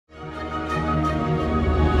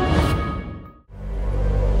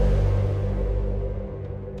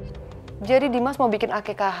Jadi Dimas mau bikin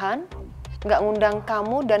akikahan, nggak ngundang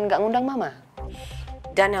kamu dan nggak ngundang Mama?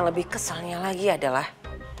 Dan yang lebih kesalnya lagi adalah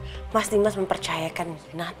Mas Dimas mempercayakan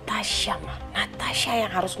Natasha, Ma. Natasha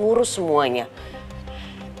yang harus ngurus semuanya.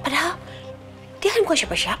 Padahal dia kan bukan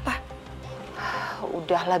siapa-siapa.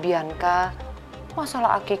 Udahlah Bianca,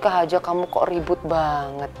 masalah akikah aja kamu kok ribut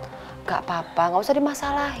banget. Gak apa-apa, gak usah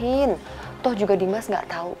dimasalahin. Toh juga Dimas gak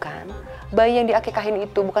tahu kan, bayi yang diakikahin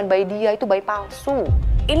itu bukan bayi dia, itu bayi palsu.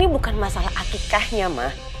 Ini bukan masalah akikahnya, Ma.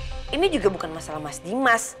 Ini juga bukan masalah Mas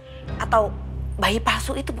Dimas atau bayi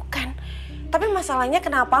palsu itu bukan. Tapi masalahnya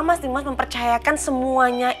kenapa Mas Dimas mempercayakan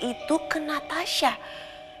semuanya itu ke Natasha.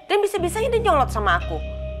 Dan bisa-bisanya dia nyolot sama aku.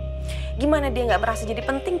 Gimana dia nggak merasa jadi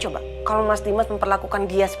penting coba kalau Mas Dimas memperlakukan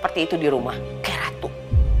dia seperti itu di rumah, kayak ratu.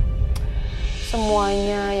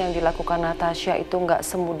 Semuanya yang dilakukan Natasha itu nggak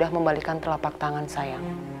semudah membalikan telapak tangan sayang.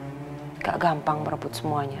 Gak gampang merebut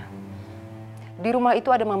semuanya. Di rumah itu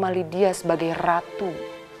ada Mama Lydia sebagai ratu.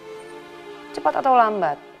 Cepat atau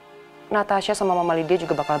lambat, Natasha sama Mama Lydia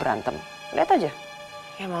juga bakal berantem. Lihat aja.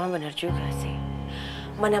 Ya Mama benar juga sih.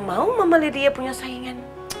 Mana mau Mama Lydia punya saingan?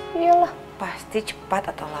 Iyalah. Pasti cepat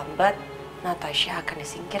atau lambat Natasha akan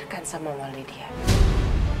disingkirkan sama Mama Lydia.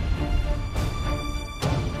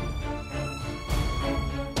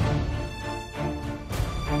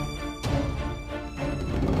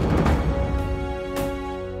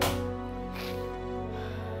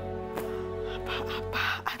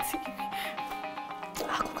 Apa-apaan sih ini?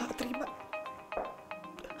 Aku gak terima.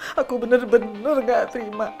 Aku bener-bener gak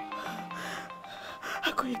terima.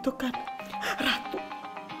 Aku itu kan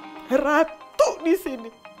ratu di sini.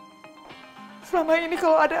 Selama ini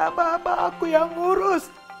kalau ada apa-apa aku yang ngurus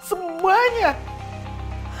semuanya.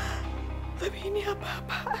 Tapi ini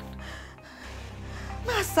apa-apaan?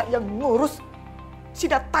 Masa yang ngurus si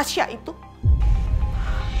Natasha itu?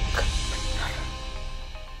 Benar.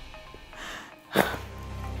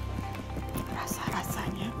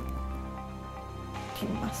 Rasa-rasanya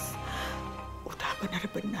Dimas udah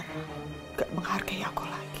benar-benar gak menghargai aku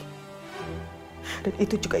lagi. Dan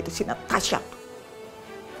itu juga si Natasha.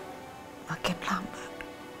 Makin lama,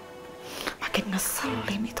 makin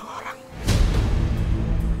ngeselin itu orang.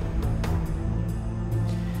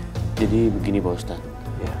 Jadi begini Pak Ustadz,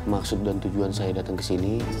 ya, maksud dan tujuan saya datang ke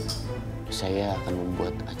sini, saya akan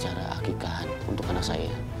membuat acara akikahan untuk anak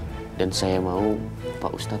saya. Dan saya mau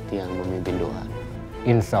Pak Ustadz yang memimpin doa.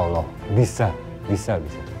 Insya Allah, bisa.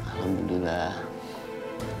 Alhamdulillah.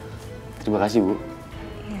 Terima kasih Bu.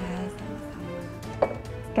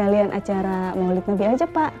 Sekalian acara Maulid Nabi aja,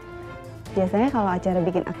 Pak. Biasanya kalau acara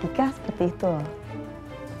bikin akikah seperti itu.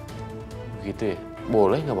 Begitu ya?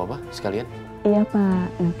 Boleh nggak apa-apa sekalian? Iya, Pak.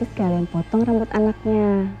 Nanti sekalian potong rambut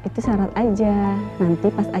anaknya. Itu syarat aja. Nanti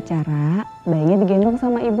pas acara, bayinya digendong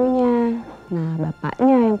sama ibunya. Nah,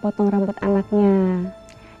 bapaknya yang potong rambut anaknya.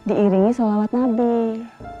 Diiringi sholawat Nabi.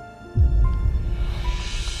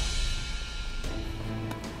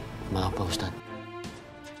 Maaf Pak Ustadz.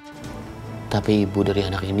 Tapi ibu dari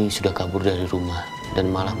anak ini sudah kabur dari rumah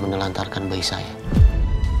dan malah menelantarkan bayi saya.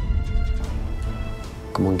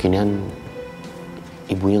 Kemungkinan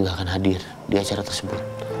ibunya nggak akan hadir di acara tersebut.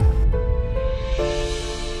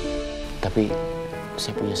 Tapi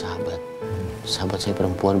saya punya sahabat saya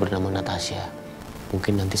perempuan bernama Natasha.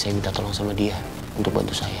 Mungkin nanti saya minta tolong sama dia untuk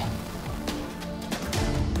bantu saya.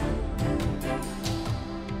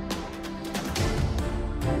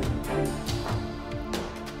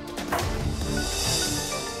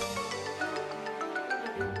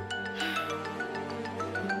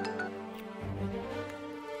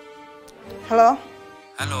 Halo?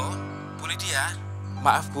 Halo, Bu Lydia.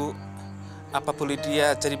 Maaf Bu, apa Bu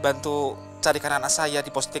Lydia jadi bantu carikan anak saya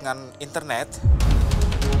di postingan internet?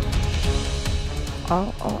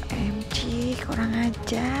 Oh, OMG, kurang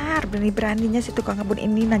ajar. Berani-beraninya si tukang kebun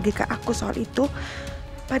ini nagih ke aku soal itu.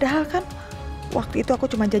 Padahal kan waktu itu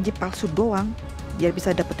aku cuma janji palsu doang, biar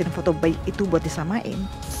bisa dapetin foto bayi itu buat disamain.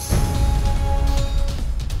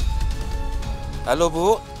 Halo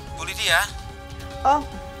Bu Lydia.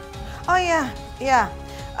 Oh iya.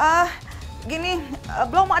 Gini,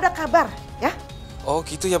 belum ada kabar ya? Oh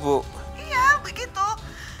gitu ya Bu. Iya, begitu.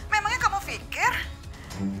 Memangnya kamu pikir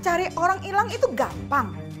cari orang hilang itu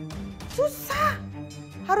gampang? Susah.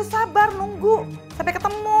 Harus sabar nunggu sampai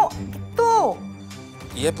ketemu gitu.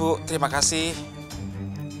 Iya Bu, terima kasih.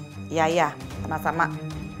 Iya, sama-sama.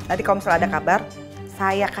 Nanti kalau misalnya ada kabar,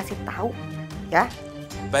 saya kasih tahu ya.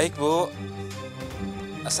 Baik Bu.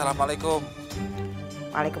 Assalamualaikum.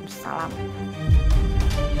 Waalaikumsalam.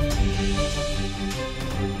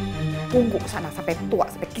 Tunggu sana sampai tua,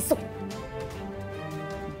 sampai kisuk.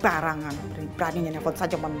 Barangan, beraninya nelfon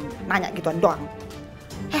saja mau nanya gituan doang.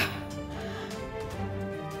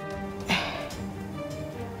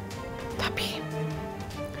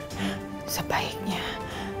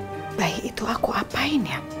 bayi itu aku apain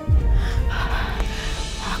ya?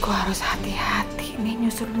 Aku harus hati-hati nih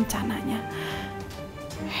nyusun rencananya.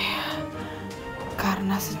 Ya,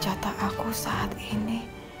 karena senjata aku saat ini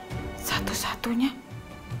satu-satunya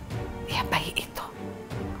ya bayi itu.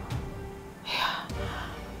 Ya,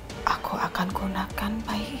 aku akan gunakan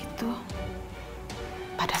bayi itu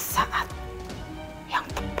pada saat yang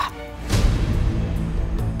tepat.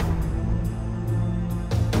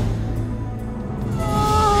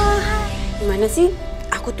 Gimana sih?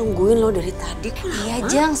 Aku tungguin lo dari tadi. Iya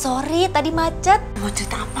Jang, sorry tadi macet. Mau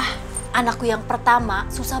cerita apa? Anakku yang pertama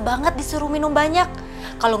susah banget disuruh minum banyak.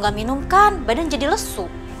 Kalau nggak minum kan badan jadi lesu.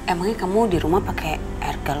 Emangnya kamu di rumah pakai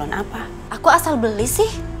air galon apa? Aku asal beli sih.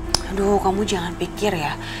 Aduh, kamu jangan pikir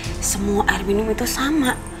ya, semua air minum itu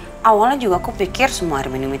sama. Awalnya juga aku pikir semua air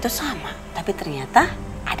minum itu sama. Tapi ternyata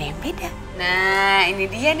ada yang beda. Nah, ini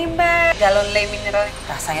dia nih Mbak. Galon le mineral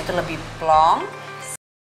rasanya tuh lebih plong.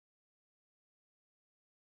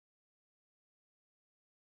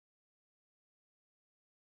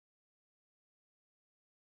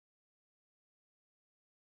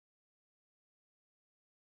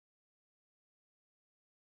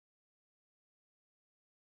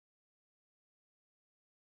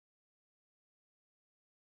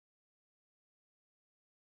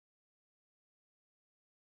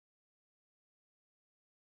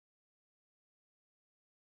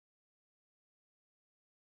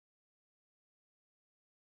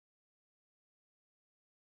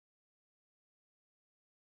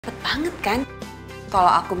 Cepet banget kan? Kalau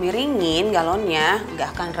aku miringin galonnya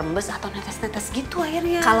nggak akan rembes atau netes-netes gitu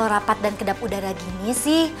airnya. Kalau rapat dan kedap udara gini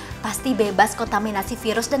sih pasti bebas kontaminasi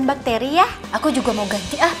virus dan bakteri ya. Aku juga mau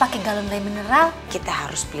ganti pakai galon le mineral. Kita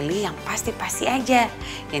harus pilih yang pasti-pasti aja,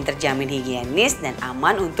 yang terjamin higienis dan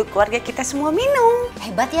aman untuk keluarga kita semua minum.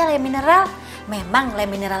 Hebat ya le mineral. Memang le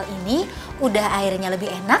mineral ini udah airnya lebih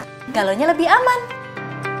enak, galonnya lebih aman.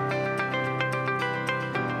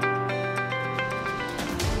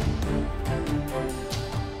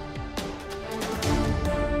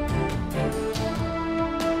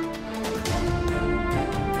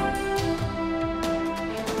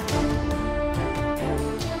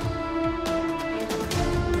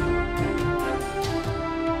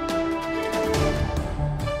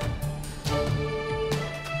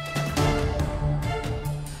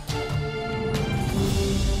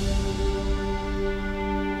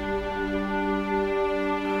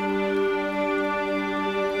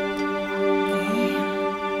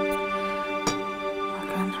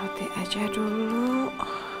 Aja dulu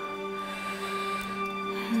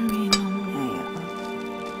minumnya ya.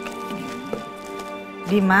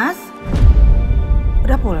 Dimas,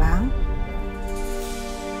 udah pulang?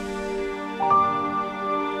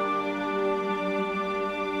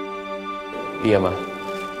 Iya, Ma.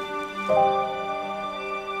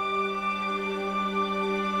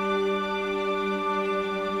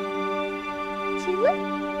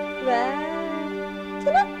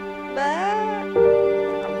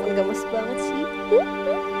 Gemes banget sih.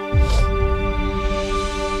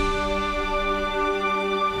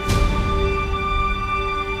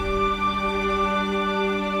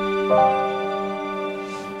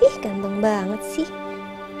 Ih, ganteng banget sih.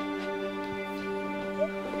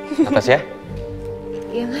 Natasha?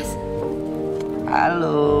 Iya, Mas.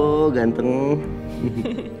 Halo, ganteng.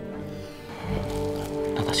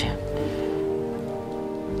 Natasha,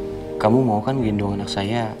 kamu mau kan gendong anak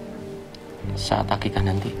saya saat aqiqah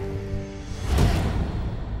nanti?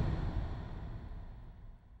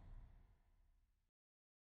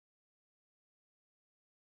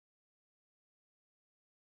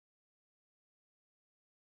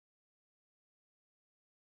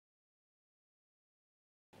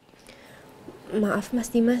 Maaf Mas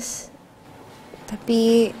Dimas,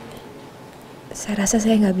 tapi saya rasa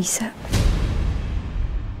saya nggak bisa.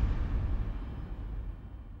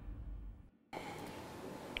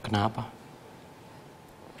 Kenapa?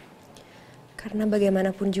 Karena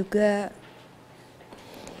bagaimanapun juga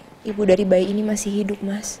ibu dari bayi ini masih hidup,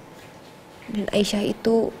 Mas. Dan Aisyah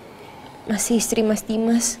itu masih istri Mas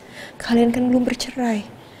Dimas. Kalian kan belum bercerai.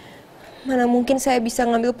 Mana mungkin saya bisa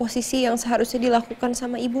ngambil posisi yang seharusnya dilakukan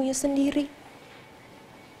sama ibunya sendiri.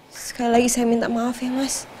 Sekali lagi saya minta maaf ya,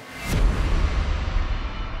 Mas.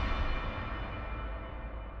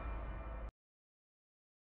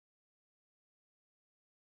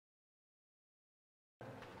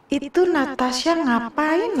 Itu Natasha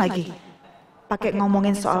ngapain lagi? Pakai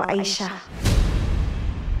ngomongin soal Aisyah.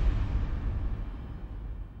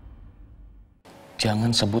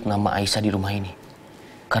 Jangan sebut nama Aisyah di rumah ini.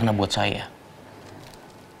 Karena buat saya,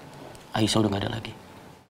 Aisyah udah gak ada lagi.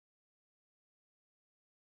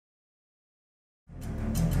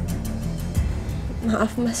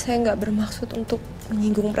 Maaf Mas, saya nggak bermaksud untuk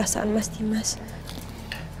menyinggung perasaan Mas Dimas.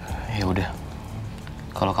 Ya udah,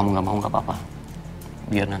 kalau kamu nggak mau nggak apa-apa.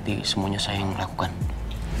 Biar nanti semuanya saya yang melakukan.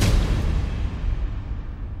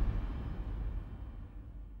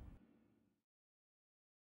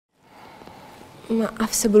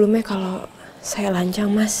 Maaf sebelumnya kalau saya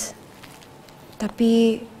lancang Mas.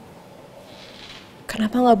 Tapi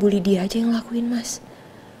kenapa nggak Bu Lydia aja yang lakuin Mas?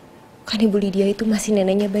 Kan Ibu Lydia itu masih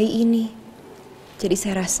neneknya bayi ini. Jadi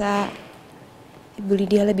saya rasa Ibu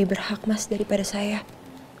Lydia lebih berhak Mas daripada saya.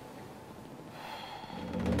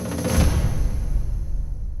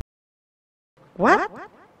 What?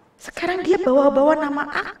 Sekarang dia bawa-bawa nama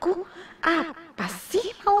aku. Apa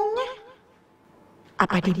sih maunya?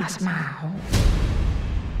 Apa Dimas mau?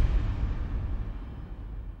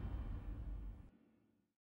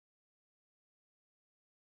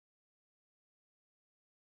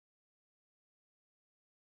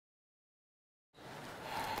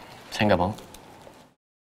 Saya nggak mau.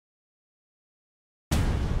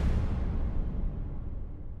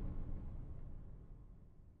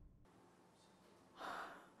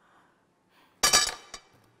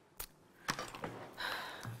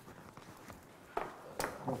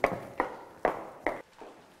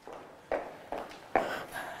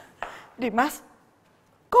 Dimas,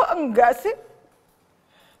 kok enggak sih?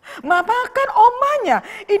 Mama kan omanya,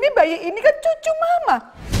 ini bayi ini kan cucu mama.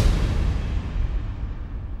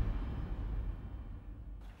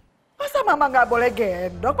 Masa mama nggak boleh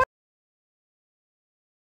gendong?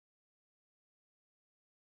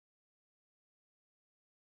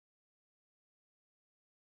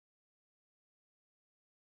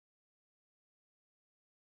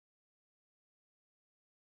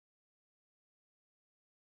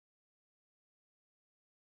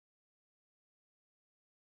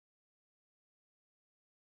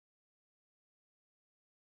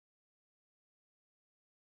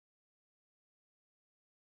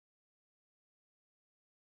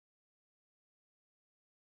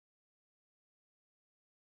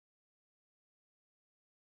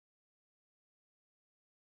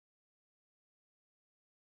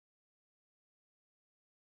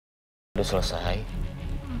 Udah selesai,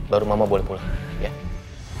 baru mama boleh pulang, ya.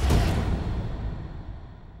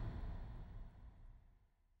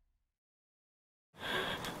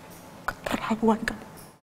 Keterlaluan kamu.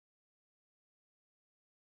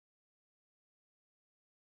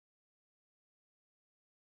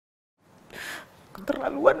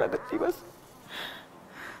 Keterlaluan banget sih, Mas.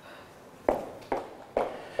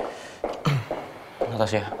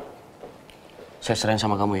 Natasha, saya serahin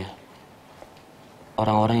sama kamu ya.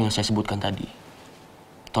 Orang-orang yang saya sebutkan tadi,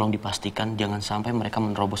 tolong dipastikan jangan sampai mereka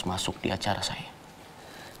menerobos masuk di acara saya.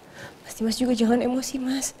 Mas Dimas juga jangan emosi,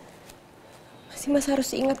 Mas. Mas Dimas harus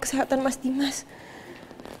ingat kesehatan Mas Dimas.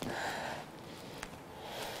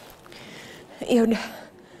 Ya udah.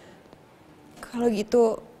 Kalau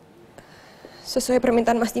gitu, sesuai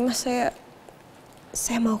permintaan Mas Dimas,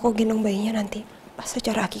 saya mau kok gendong bayinya nanti pas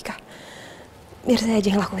acara aqiqah. Biar saya aja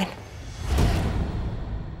yang lakuin.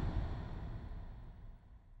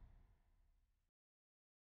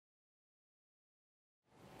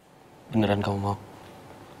 Beneran kamu mau?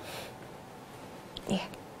 Iya.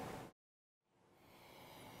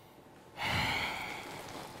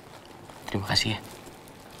 Terima kasih ya.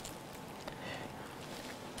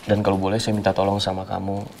 Dan kalau boleh saya minta tolong sama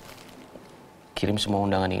kamu, kirim semua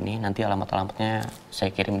undangan ini, nanti alamat-alamatnya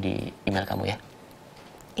saya kirim di email kamu ya.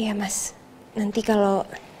 Iya Mas, nanti kalau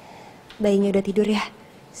bayinya udah tidur ya,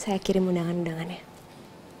 saya kirim undangan-undangannya.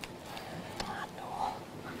 Aduh,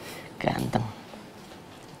 ganteng.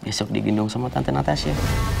 Besok digendong sama Tante Natasha.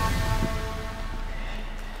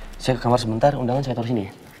 Saya ke kamar sebentar, undangan saya taruh sini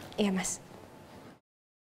ya? Iya Mas.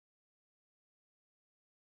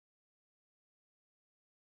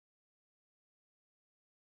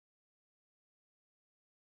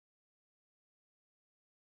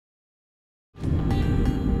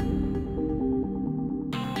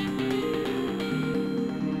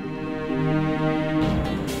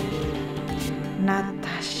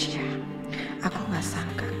 Natasha, aku nggak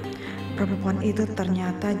sangka perempuan itu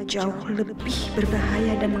ternyata jauh lebih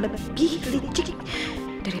berbahaya dan lebih licik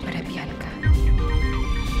daripada Bianca.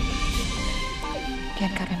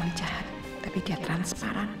 Bianca memang jahat, tapi dia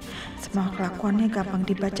transparan. Semua kelakuannya gampang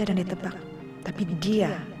dibaca dan ditebak. Tapi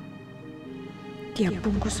dia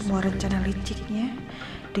bungkus semua rencana liciknya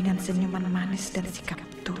dengan senyuman manis dan sikap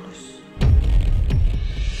tulus.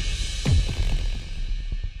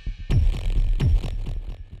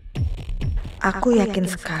 Aku yakin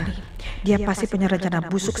sekali dia pasti punya rencana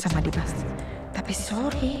busuk sama Dimas. Tapi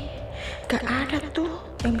sorry, gak ada tuh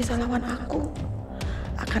yang bisa lawan aku.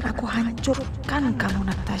 akan aku hancurkan kamu,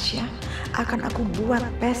 Natasha. Akan aku buat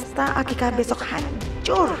pesta aqiqah besok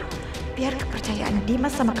hancur. Biar kepercayaan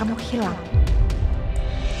Dimas sama kamu hilang.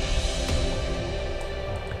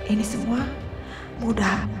 Ini semua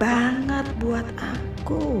mudah banget buat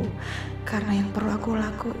aku. Karena yang perlu aku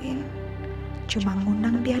lakuin cuma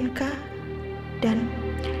ngundang Bianca dan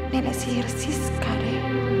nenek sihir Siska deh.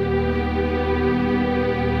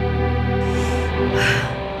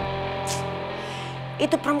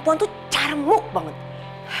 Itu perempuan tuh carmuk banget.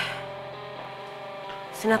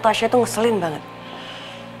 Si Natasha tuh ngeselin banget.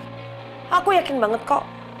 Aku yakin banget kok,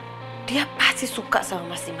 dia pasti suka sama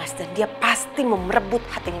Mas Dimas dan dia pasti mau merebut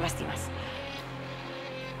hatinya Mas Dimas.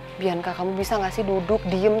 Bianca, kamu bisa gak sih duduk,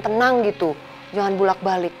 diem, tenang gitu. Jangan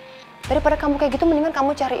bolak-balik. Daripada kamu kayak gitu, mendingan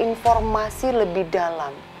kamu cari informasi lebih dalam.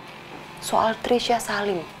 Soal Trisha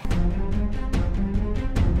Salim.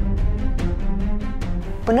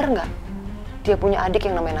 Bener nggak dia punya adik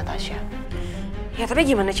yang namanya Natasha? Ya tapi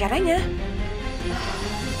gimana caranya?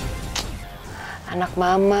 Anak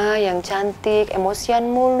mama yang cantik, emosian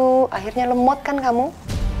mulu, akhirnya lemot kan kamu?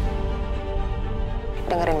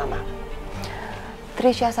 Dengerin mama.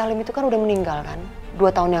 Trisha Salim itu kan udah meninggal kan? 2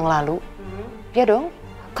 tahun yang lalu. Ya dong,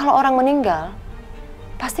 kalau orang meninggal,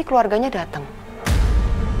 pasti keluarganya datang.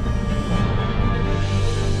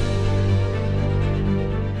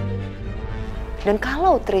 Dan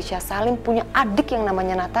kalau Trisha Salim punya adik yang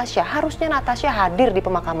namanya Natasha, harusnya Natasha hadir di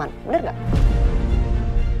pemakaman. Bener gak?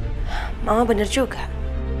 Mama bener juga.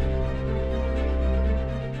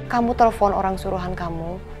 Kamu telepon orang suruhan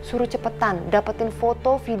kamu, suruh cepetan dapetin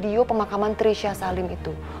foto video pemakaman Trisha Salim itu.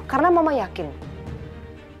 Karena mama yakin,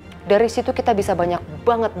 dari situ kita bisa banyak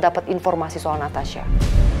banget dapat informasi soal Natasha.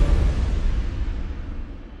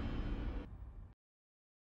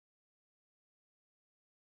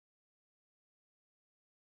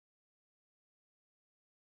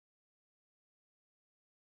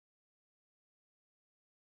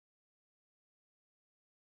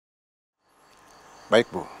 Baik,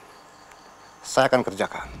 Bu. Saya akan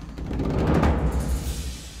kerjakan.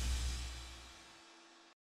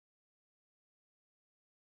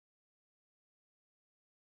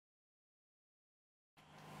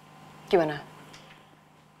 Gimana?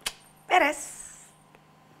 Beres.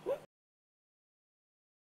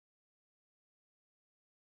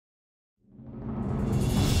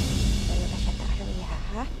 Natasha taruh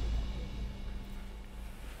ya.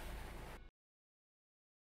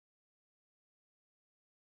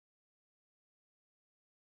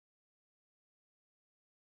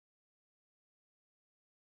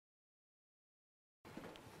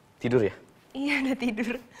 Tidur ya? Iya, udah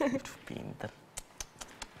tidur. Aduh, pinter.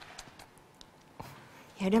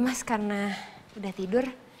 Ya udah Mas, karena udah tidur,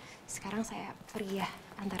 sekarang saya pergi ya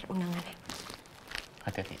antar undangannya.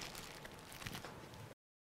 Hati-hati.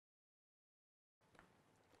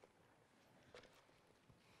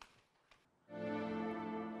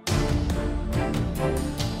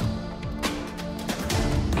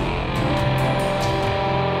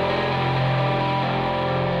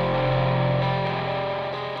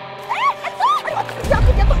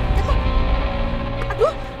 Jatuh.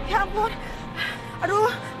 Aduh, ya ampun. Aduh,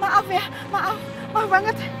 maaf ya, maaf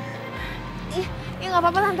banget. Iya, nggak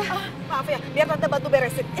apa-apa Tante. Maaf ya, biar Tante bantu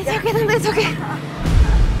beresin. It's okay Tante, it's okay.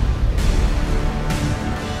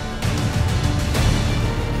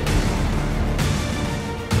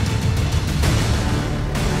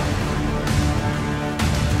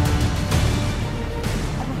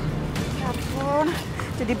 Ya ampun,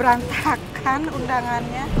 jadi berantakan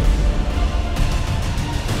undangannya.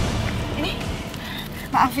 Ini,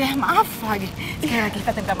 maaf ya, maaf lagi. Sekali lagi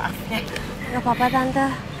kita minta maaf ya. Nggak apa-apa Tante.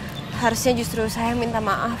 Harusnya justru saya minta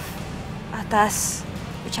maaf atas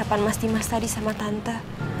ucapan Mas Dimas tadi sama Tante.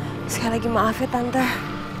 Sekali lagi maaf ya Tante.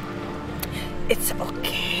 It's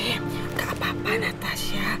okay, gak apa-apa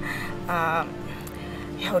Natasha.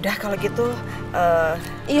 Ya udah kalau gitu.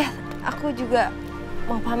 Iya, aku juga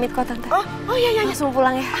mau pamit kok Tante. Oh iya. Langsung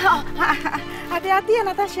pulang ya. Hati-hati ya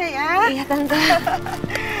Natasha ya. Iya Tante.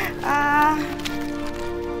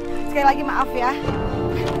 Sekali lagi maaf ya.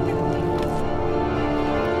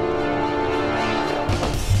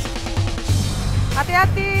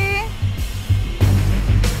 Hati-hati.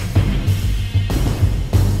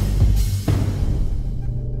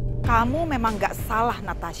 Kamu memang gak salah,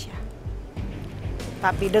 Natasha.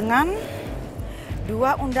 Tapi dengan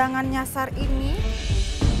 2 undangan nyasar ini,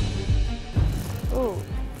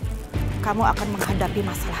 kamu akan menghadapi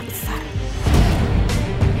masalah besar.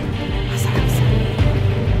 Masalah besar.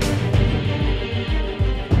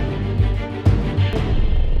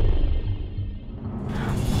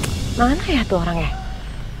 Mana ya tuh orangnya?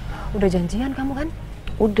 Udah janjian kamu kan?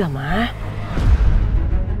 Udah, mah.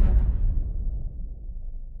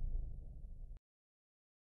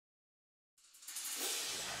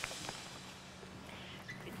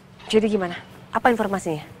 Jadi gimana? Apa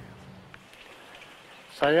informasinya?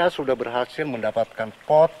 Saya sudah berhasil mendapatkan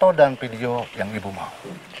foto dan video yang ibu mau.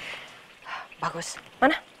 Bagus.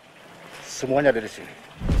 Mana? Semuanya ada di sini.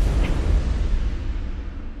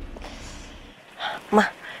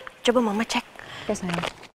 Mah, coba mama cek. Oke, sayang.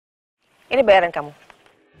 Ini bayaran kamu.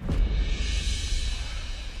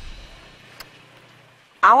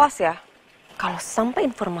 Awas ya, kalau sampai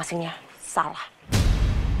informasinya salah.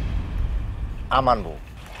 Aman, Bu.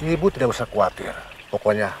 Ibu tidak usah khawatir.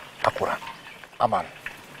 Pokoknya akurat. Aman.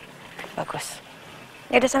 Bagus.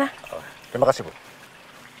 Ya udah sana. Terima kasih, Bu.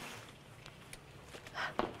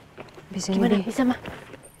 Gimana? Bisa, mah?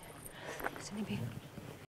 Sini, Bi.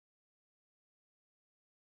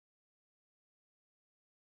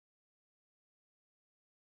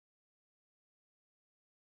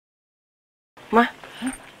 Mah,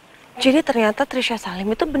 jadi ternyata Trisha Salim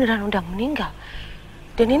itu beneran udah meninggal.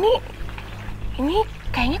 Dan ini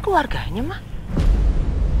kayaknya keluarganya, Mah.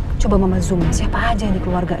 Coba Mama zoom, siapa aja ini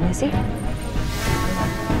keluarganya sih?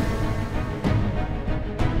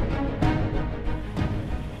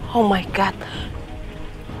 Oh my God.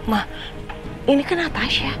 Mah, ini kan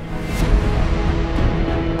Natasha.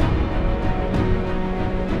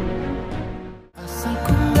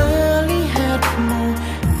 Asalku melihatmu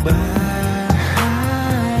bahagia.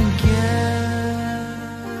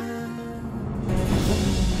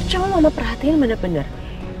 Coba Mama perhatiin bener-bener.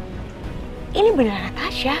 Ini bener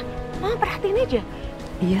Natasha. Mama perhatiin aja.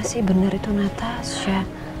 Iya sih bener itu Natasha.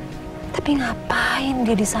 Tapi ngapain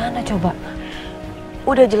dia di sana coba?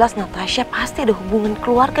 Udah jelas Natasha pasti ada hubungan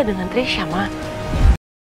keluarga dengan Trisha, Ma.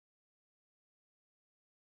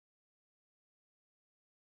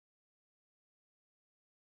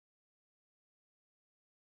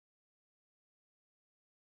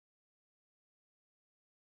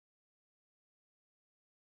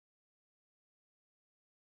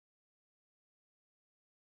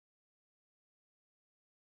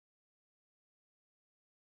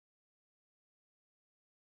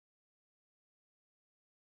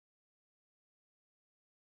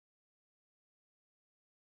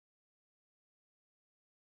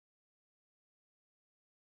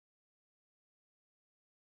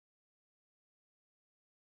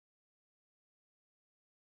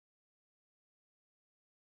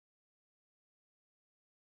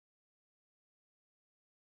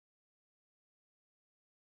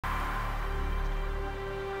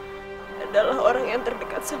 Adalah orang yang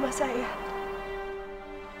terdekat sama saya.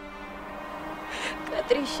 Kak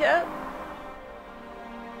Trisha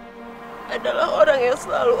adalah orang yang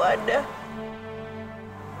selalu ada.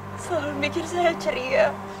 Selalu bikin saya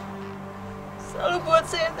ceria. Selalu buat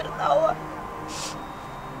saya tertawa.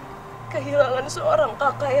 Kehilangan seorang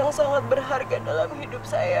kakak yang sangat berharga dalam hidup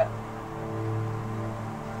saya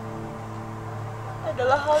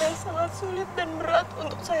adalah hal yang sangat sulit dan berat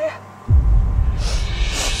untuk saya.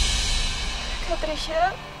 Kak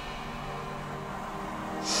Trisha,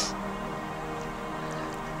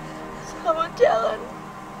 selamat jalan.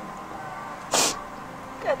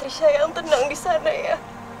 Kak Trisha yang tenang di sana ya.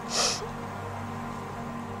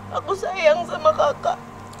 Aku sayang sama kakak.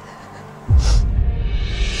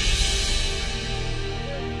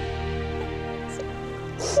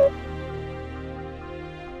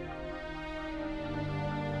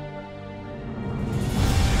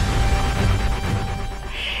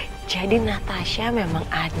 Jadi Natasha memang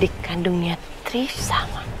adik kandungnya Trisha,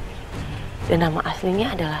 Ma. Dan nama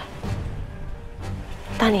aslinya adalah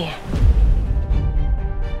Tania.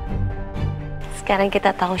 Sekarang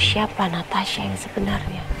kita tahu siapa Natasha yang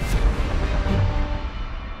sebenarnya.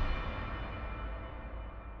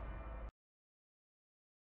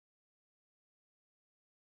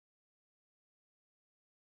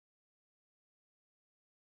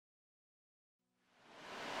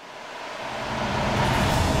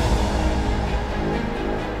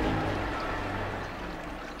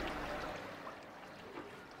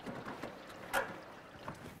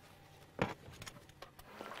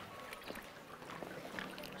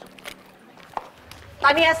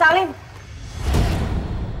 Tania Salim.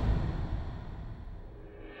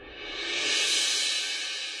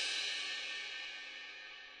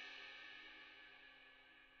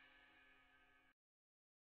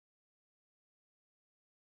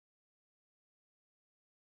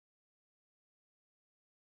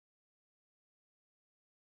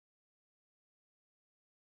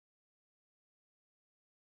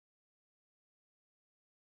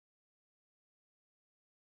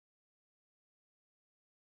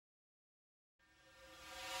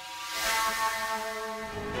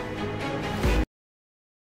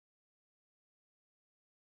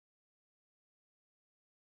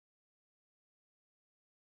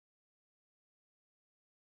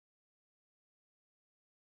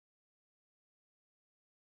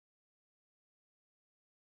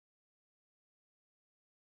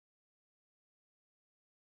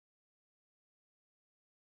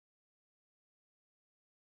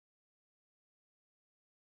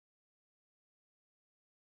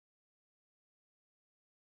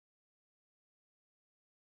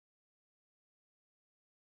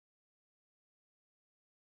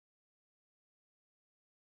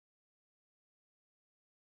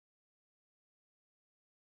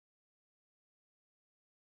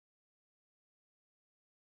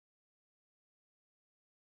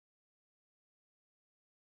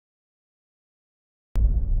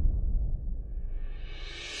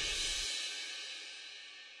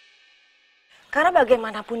 Karena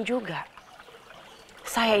bagaimanapun juga,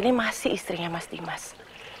 saya ini masih istrinya Mas Dimas.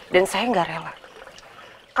 Dan saya nggak rela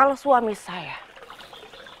kalau suami saya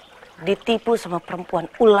ditipu sama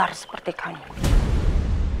perempuan ular seperti kamu.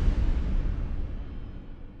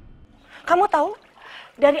 Kamu tahu,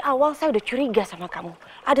 dari awal saya udah curiga sama kamu.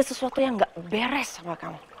 Ada sesuatu yang nggak beres sama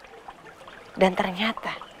kamu. Dan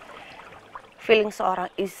ternyata, feeling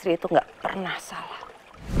seorang istri itu nggak pernah salah.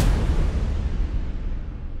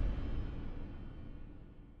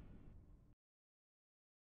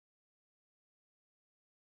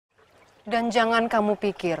 Dan jangan kamu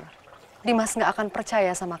pikir Dimas nggak akan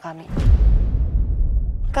percaya sama kami.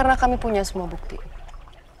 Karena kami punya semua bukti.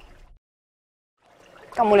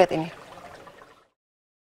 Kamu lihat ini.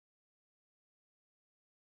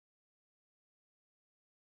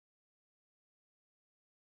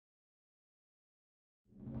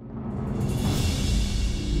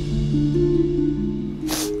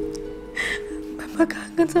 Bapak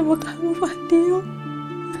kangen sama kamu, Fadil.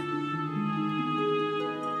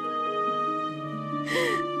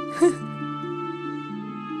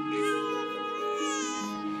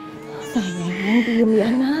 Sayang, diem ya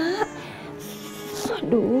nak.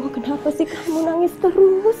 Aduh, kenapa sih kamu nangis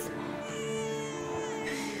terus?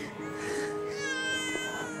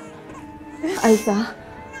 Aisyah,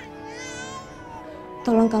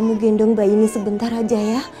 tolong kamu gendong bayi ini sebentar aja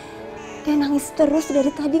ya. Dia nangis terus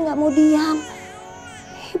dari tadi nggak mau diam.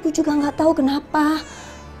 Ibu juga nggak tahu kenapa.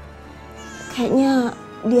 Kayaknya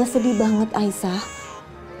dia sedih banget, Aisyah.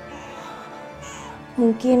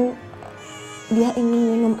 Mungkin dia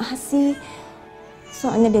ingin minum ASI.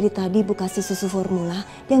 Soalnya dari tadi Ibu kasih susu formula,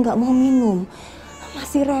 dia nggak mau minum.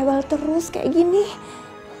 Masih rewel terus kayak gini.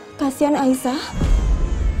 Kasihan Aisyah.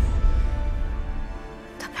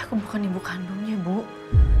 Tapi aku bukan ibu kandungnya, Bu.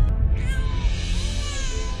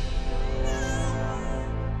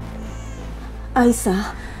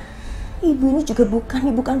 Aisyah, ibu ini juga bukan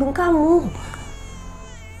ibu kandung kamu.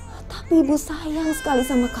 Tapi ibu sayang sekali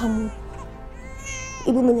sama kamu.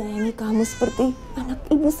 Ibu menyayangi kamu seperti anak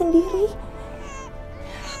ibu sendiri.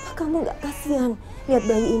 Apa kamu gak kasihan lihat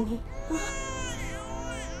bayi ini? Hah?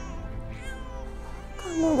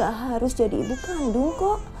 Kamu gak harus jadi ibu kandung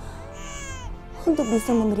kok. Untuk bisa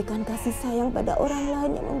memberikan kasih sayang pada orang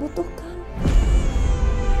lain yang membutuhkan.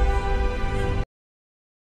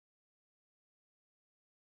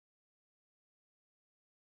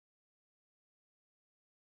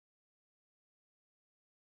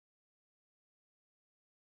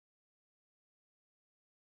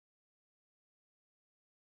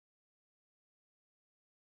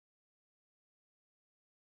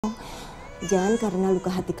 Jangan karena luka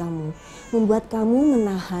hati kamu membuat kamu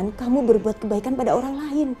menahan kamu berbuat kebaikan pada orang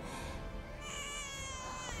lain.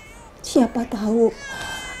 Siapa tahu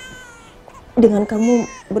dengan kamu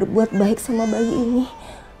berbuat baik sama bayi ini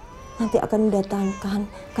nanti akan mendatangkan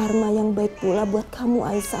karma yang baik pula buat kamu,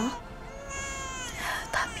 Aisyah.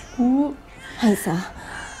 Tapi Bu, Aisyah,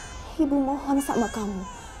 Ibu mohon sama kamu,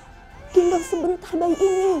 gendong sebentar bayi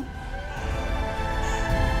ini.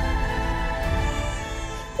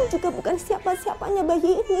 Ibu juga bukan siapa-siapanya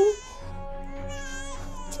bayi ini.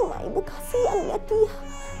 Cuma Ibu kasihan lihat dia.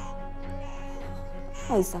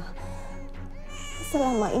 Aisyah,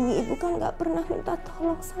 selama ini Ibu kan gak pernah minta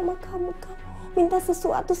tolong sama kamu kan. Minta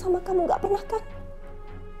sesuatu sama kamu gak pernah kan.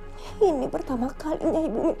 Ini pertama kalinya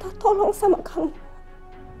Ibu minta tolong sama kamu.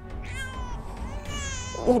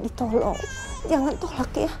 Jadi tolong, jangan tolak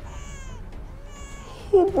ya.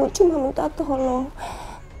 Ibu cuma minta tolong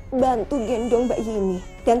bantu gendong bayi ini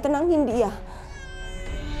dan tenangin dia.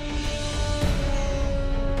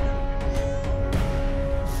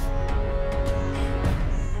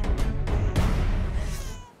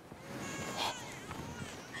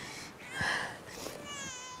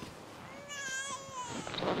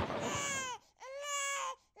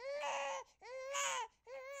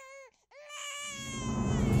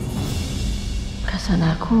 Perasaan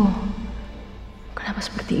aku kenapa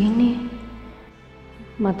seperti ini?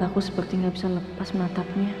 Mataku seperti nggak bisa lepas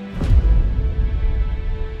menatapnya.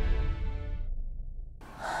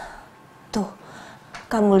 Tuh,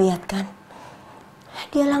 kamu lihat kan?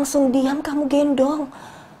 Dia langsung diam kamu gendong.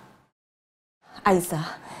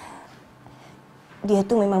 Aisyah, dia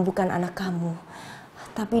tuh memang bukan anak kamu.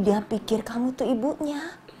 Tapi dia pikir kamu tuh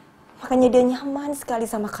ibunya. Makanya dia nyaman sekali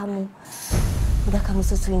sama kamu. Udah kamu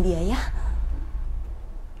susuin dia ya.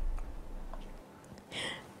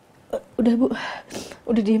 Udah Bu,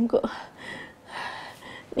 udah diem kok.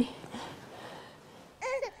 Nih.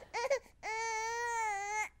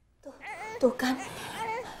 Tuh kan,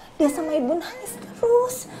 dia sama ibu nangis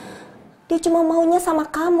terus. Dia cuma maunya sama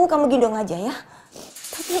kamu gendong aja ya.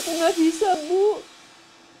 Tapi Aku nggak bisa, Bu.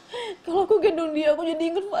 Kalau aku gendong dia, aku jadi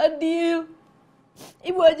inget Fadil.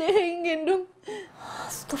 Ibu aja yang gendong.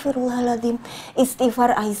 Astagfirullahaladzim.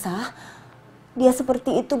 Istighfar, Aisyah. Dia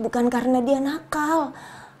seperti itu bukan karena dia nakal,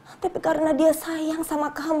 tapi karena dia sayang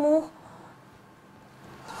sama kamu.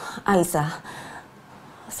 Aisyah,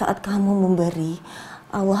 saat kamu memberi,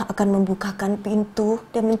 Allah akan membukakan pintu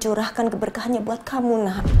dan mencurahkan keberkahannya buat kamu,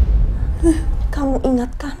 nak. Kamu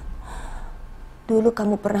ingatkan, dulu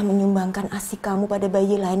kamu pernah menyumbangkan ASI kamu pada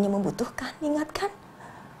bayi lain yang membutuhkan, ingatkan?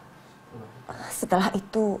 Setelah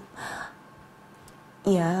itu,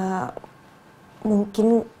 ya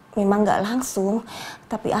mungkin memang gak langsung,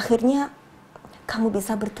 tapi akhirnya kamu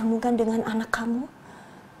bisa bertemu kan dengan anak kamu.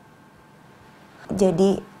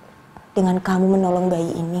 Jadi dengan kamu menolong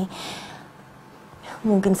bayi ini,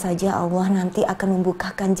 mungkin saja Allah nanti akan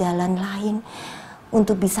membukakan jalan lain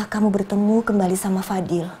untuk bisa kamu bertemu kembali sama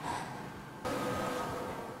Fadil.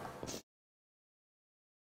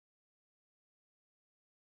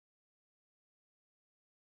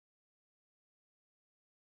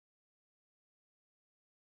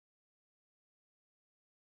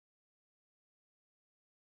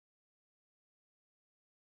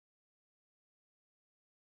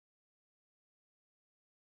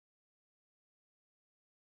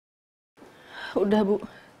 Udah, Bu.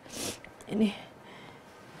 Ini.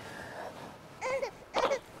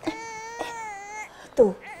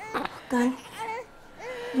 Tuh, kan?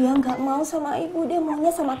 Dia nggak mau sama ibu, dia maunya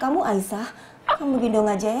sama kamu, Aisyah. Kamu gendong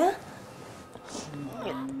aja ya.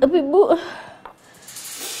 Tapi, Bu.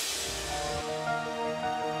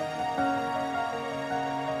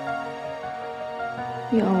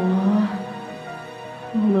 Ya Allah.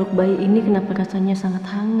 Memeluk bayi ini kenapa rasanya sangat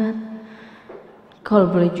hangat. Kalau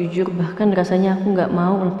boleh jujur, bahkan rasanya aku nggak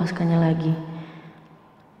mau melepaskannya lagi.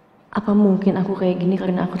 Apa mungkin aku kayak gini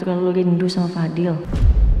karena aku terlalu rindu sama Fadil?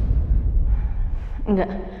 Enggak,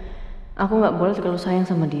 aku nggak boleh terlalu sayang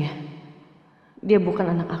sama dia. Dia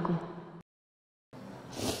bukan anak aku.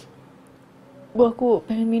 Bu, aku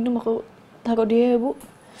pengen minum, aku taruh dia ya, Bu.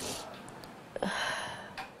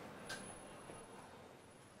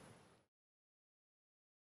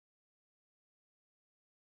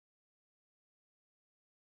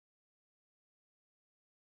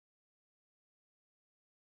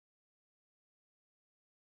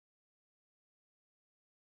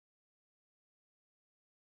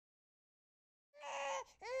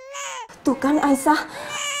 Tuh kan, Aisyah,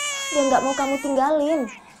 dia nggak mau kamu tinggalin.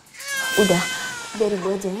 Udah, dari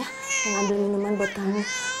gue aja ya, yang ambil minuman buat kamu.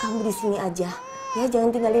 Kamu di sini aja, ya,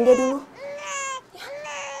 jangan tinggalin dia dulu.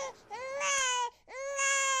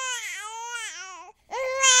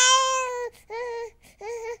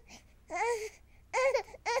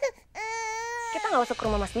 Kita nggak usah ke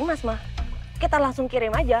rumah Mas Dimas, mah. Kita langsung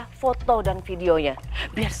kirim aja foto dan videonya,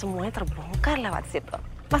 biar semuanya terbongkar lewat situ.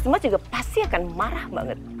 Mas Dimas juga pasti akan marah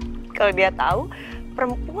banget kalau dia tahu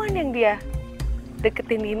perempuan yang dia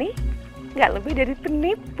deketin ini nggak lebih dari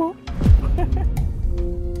penipu.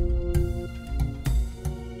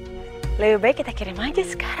 Lebih baik kita kirim aja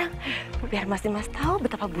sekarang, biar Mas Dimas tahu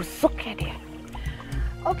betapa busuknya dia.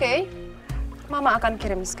 Oke, Mama akan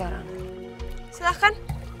kirim sekarang. Silahkan,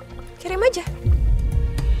 kirim aja.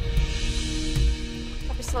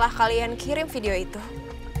 Tapi setelah kalian kirim video itu,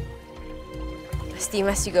 Mas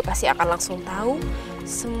Dimas juga pasti akan langsung tahu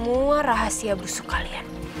semua rahasia busuk kalian.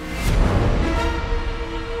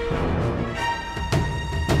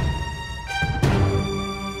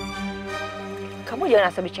 Kamu jangan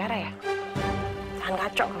asal bicara ya. Jangan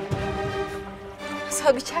ngaco kamu.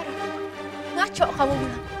 Asal bicara? Ngaco kamu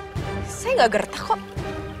bilang. Saya nggak gertak kok.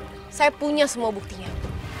 Saya punya semua buktinya.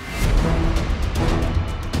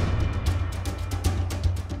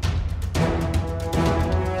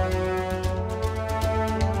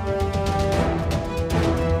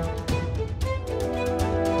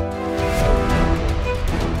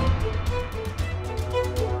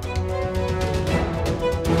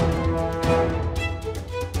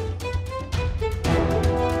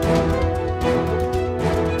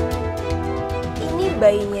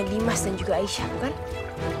 Bayinya Dimas dan juga Aisyah, bukan?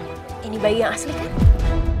 Ini bayi yang asli kan?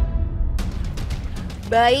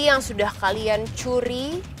 Bayi yang sudah kalian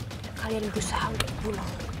curi, kalian berusaha untuk bunuh.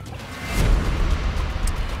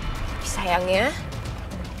 Tapi sayangnya,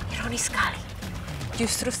 ironis sekali.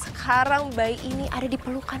 Justru sekarang bayi ini ada di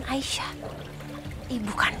pelukan Aisyah,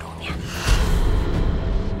 ibu kandungnya.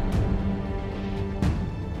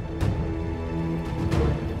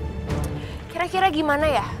 Kira-kira gimana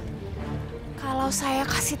ya? Kalau saya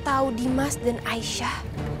kasih tahu Dimas dan Aisyah,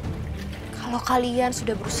 kalau kalian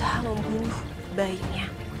sudah berusaha membunuh bayinya,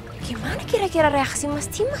 gimana kira-kira reaksi Mas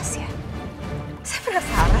Dimas ya? Saya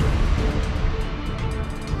penasaran.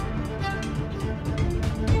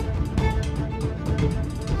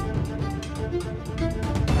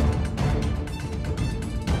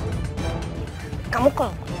 Kamu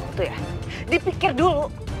kalau ngomong tuh ya, dipikir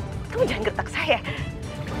dulu. Kamu jangan gertak saya.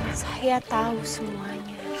 Saya tahu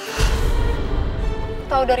semuanya.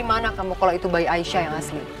 Tahu dari mana kamu kalau itu bayi Aisyah yang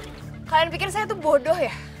asli? Kalian pikir saya tuh bodoh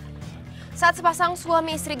ya? Saat sepasang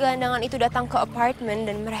suami istri gelandangan itu datang ke apartemen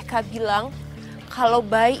dan mereka bilang kalau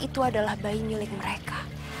bayi itu adalah bayi milik mereka.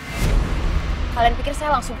 Kalian pikir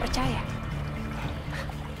saya langsung percaya?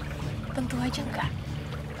 Tentu aja enggak.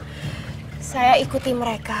 Saya ikuti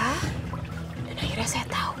mereka dan akhirnya saya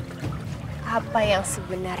tahu apa yang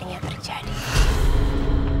sebenarnya terjadi.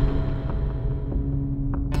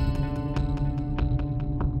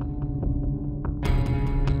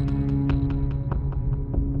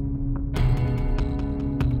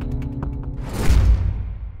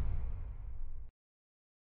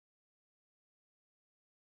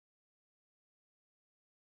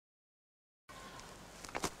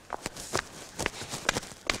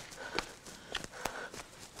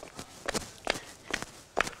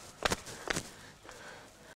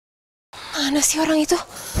 Mana sih orang itu?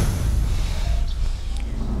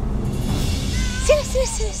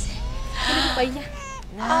 Sini. Ini bayinya.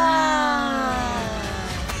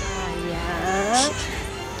 Sayang.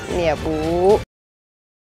 Ini ya, Bu.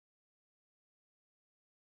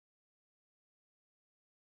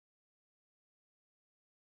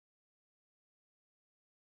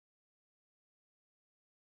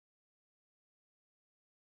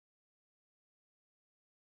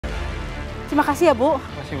 Terima kasih ya, Bu.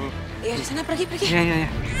 Terima kasih, Bu. Ya, di sana pergi. Iya.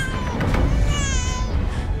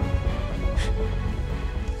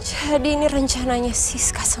 Jadi ini rencananya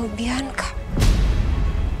Siska sama Bianca.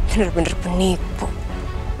 Bener-bener penipu.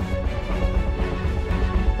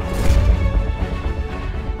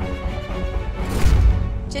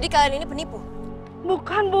 Jadi kalian ini penipu?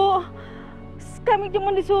 Bukan, Bu. Kami cuma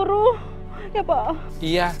disuruh. Ya, Pak.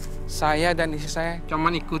 Iya, saya dan istri saya cuma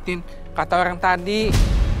ikutin kata orang tadi.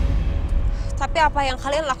 Tapi apa yang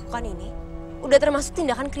kalian lakukan ini udah termasuk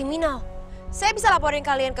tindakan kriminal. Saya bisa laporin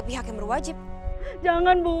kalian ke pihak yang berwajib.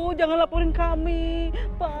 Jangan, Bu. Jangan laporin kami,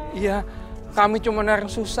 Pak. Iya, kami cuma orang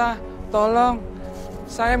susah. Tolong,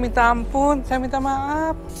 saya minta ampun, saya minta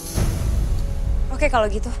maaf. Oke, kalau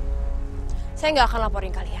gitu, saya nggak akan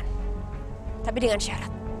laporin kalian. Tapi dengan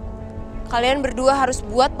syarat, kalian berdua harus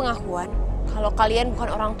buat pengakuan kalau kalian bukan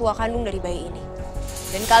orang tua kandung dari bayi ini.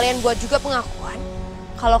 Dan kalian buat juga pengakuan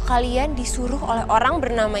kalau kalian disuruh oleh orang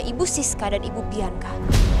bernama Ibu Siska dan Ibu Bianca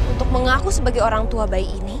untuk mengaku sebagai orang tua bayi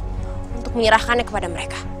ini untuk menyerahkannya kepada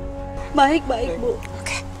mereka. Baik, Bu.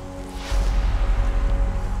 Oke.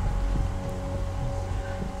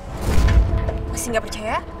 Masih nggak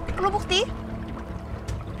percaya? Perlu bukti?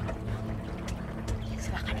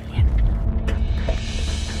 Silakan dilihat.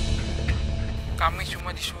 Kami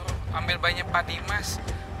cuma disuruh ambil bayinya Pak Dimas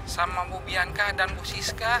sama Bu Bianca dan Bu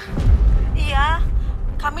Siska. Iya,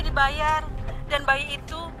 kami dibayar dan bayi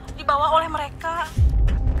itu dibawa oleh mereka.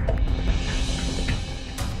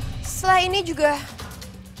 Setelah ini juga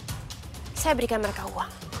saya berikan mereka uang.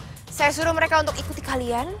 Saya suruh mereka untuk ikuti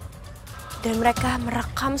kalian dan mereka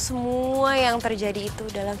merekam semua yang terjadi itu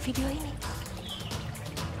dalam video ini.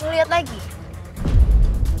 Mau lihat lagi?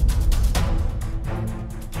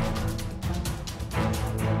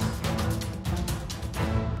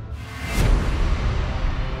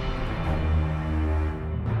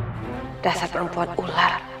 Dasar perempuan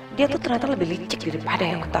ular. Dia tuh ternyata lebih licik daripada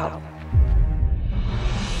yang aku tahu.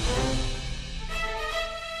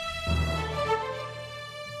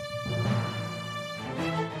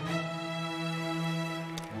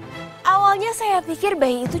 Awalnya saya pikir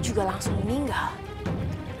bayi itu juga langsung meninggal.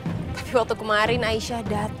 Tapi waktu kemarin Aisyah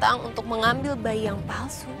datang untuk mengambil bayi yang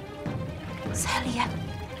palsu, saya lihat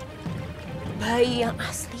bayi yang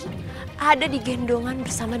asli ada di gendongan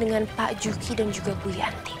bersama dengan Pak Juki dan juga Bu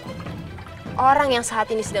Yanti. Orang yang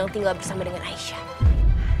saat ini sedang tinggal bersama dengan Aisyah.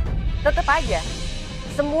 Tetap aja,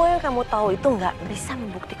 semua yang kamu tahu itu nggak bisa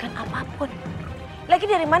membuktikan apapun. Lagi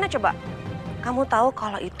dari mana coba? Kamu tahu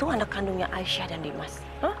kalau itu anak kandungnya Aisyah dan Dimas?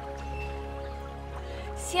 Hah?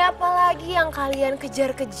 Siapa lagi yang kalian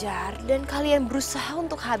kejar-kejar dan kalian berusaha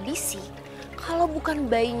untuk habisi kalau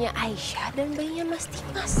bukan bayinya Aisyah dan bayinya Mas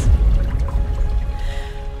Dimas?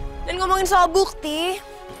 Dan ngomongin soal bukti,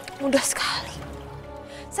 mudah sekali.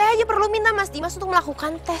 Saya aja perlu minta Mas Dimas untuk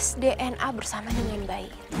melakukan tes DNA bersama dengan bayi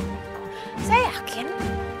itu. Saya yakin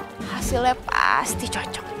hasilnya pasti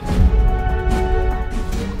cocok.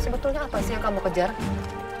 Sebetulnya apa sih yang kamu kejar?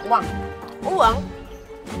 Uang? Uang?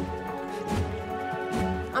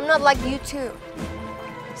 I'm not like you too.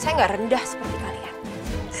 Saya nggak rendah seperti kalian.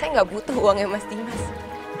 Saya nggak butuh uangnya Mas Dimas.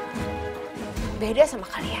 Beda sama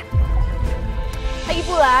kalian. Lagi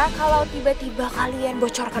pula, kalau tiba-tiba kalian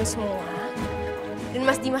bocorkan semua, dan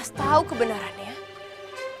Mas Dimas tahu kebenarannya,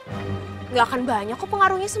 nggak akan banyak kok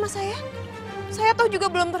pengaruhnya sama saya. Saya tahu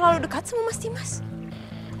juga belum terlalu dekat sama Mas Dimas.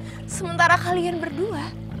 Sementara kalian berdua,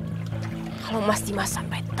 kalau Mas Dimas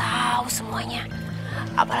sampai tahu semuanya,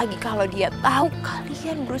 apalagi kalau dia tahu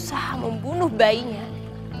kalian berusaha membunuh bayinya,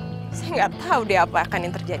 saya nggak tahu deh apa akan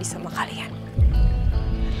yang terjadi sama kalian.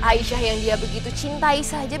 Aisyah yang dia begitu cintai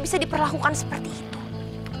saja bisa diperlakukan seperti itu.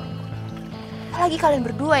 Apalagi kalian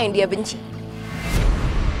berdua yang dia benci.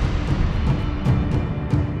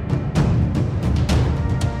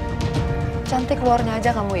 Cantik luarnya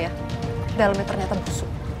aja kamu ya, dalamnya ternyata busuk.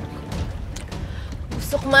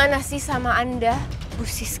 Busuk mana sih sama Anda, Bu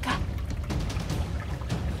Siska?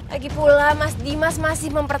 Lagi pula Mas Dimas masih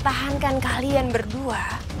mempertahankan kalian berdua.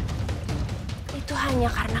 Itu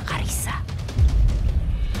hanya karena Karissa.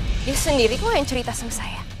 Dia sendiri kok yang cerita sama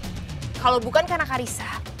saya. Kalau bukan karena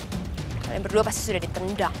Karissa, kalian berdua pasti sudah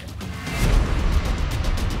ditendang.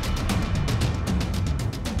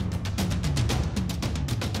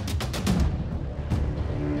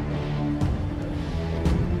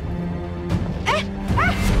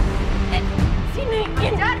 Sini,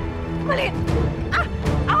 jangan Melin.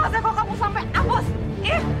 Awas ya kalau kamu sampai hapus.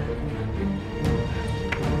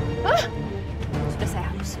 Sudah saya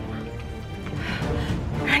hapus semua.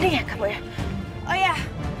 Berani ya kamu ya? Oh ya,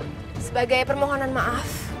 sebagai permohonan maaf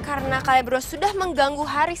karena kalian berdua sudah mengganggu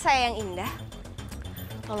hari saya yang indah.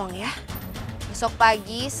 Tolong ya, besok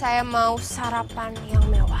pagi saya mau sarapan yang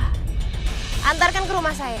mewah. Antarkan ke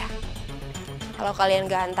rumah saya. Kalau kalian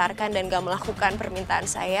gak antarkan dan gak melakukan permintaan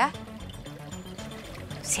saya,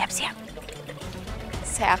 siap-siap.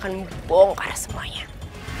 Saya akan bongkar semuanya.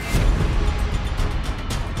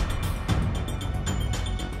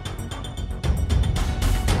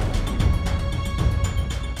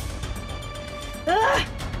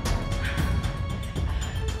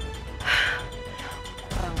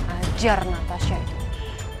 Kurang ajar Natasha itu.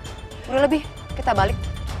 Udah lebih, kita balik.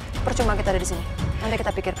 Percuma kita ada di sini. Nanti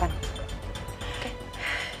kita pikirkan. Oke.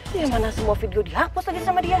 Ya mana semua video dihapus lagi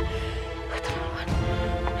sama dia. Keterlaluan.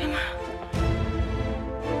 Emang.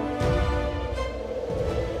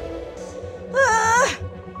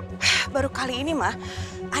 Baru kali ini mah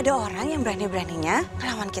ada orang yang berani-beraninya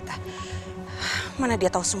ngelawan kita. Mana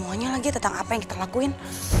dia tahu semuanya lagi tentang apa yang kita lakuin.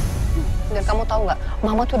 Dan kamu tahu nggak,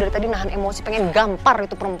 Mama tuh dari tadi nahan emosi pengen gampar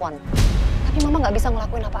itu perempuan. Tapi Mama nggak bisa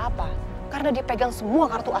ngelakuin apa-apa karena dia pegang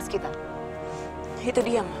semua kartu as kita. Itu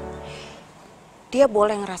dia mah. Dia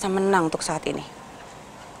boleh ngerasa menang untuk saat ini.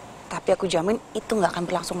 Tapi aku jamin itu nggak akan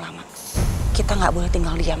berlangsung lama. Kita nggak boleh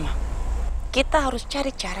tinggal diam mah. Kita harus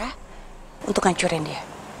cari cara untuk hancurin dia.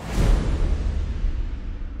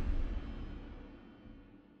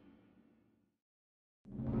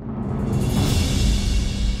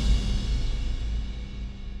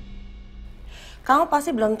 Kamu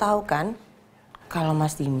pasti belum tahu kan kalau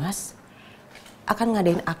Mas Dimas akan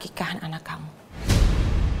ngadain akikahan anak kamu.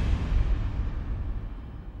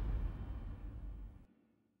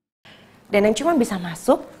 Dan yang cuma bisa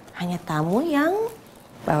masuk hanya tamu yang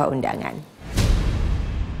bawa undangan.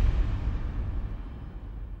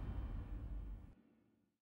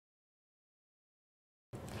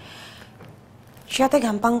 Syaratnya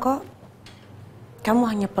gampang kok. Kamu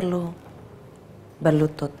hanya perlu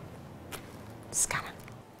berlutut. Sekarang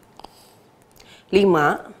 5,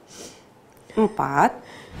 4,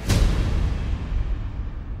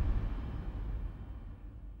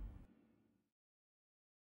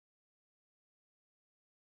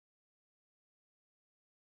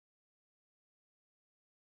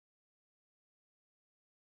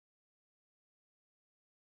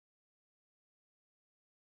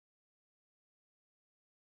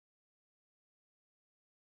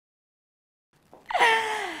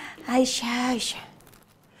 Aisyah.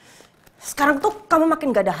 Sekarang tuh kamu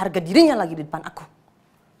makin gak ada harga dirinya lagi di depan aku.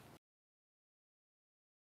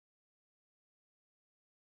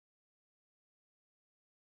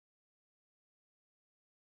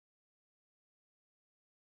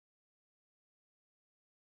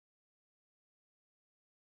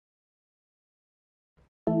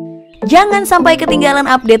 Jangan sampai ketinggalan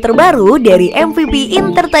update terbaru dari MVP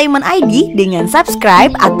Entertainment ID dengan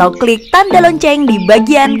subscribe atau klik tanda lonceng di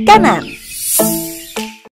bagian kanan.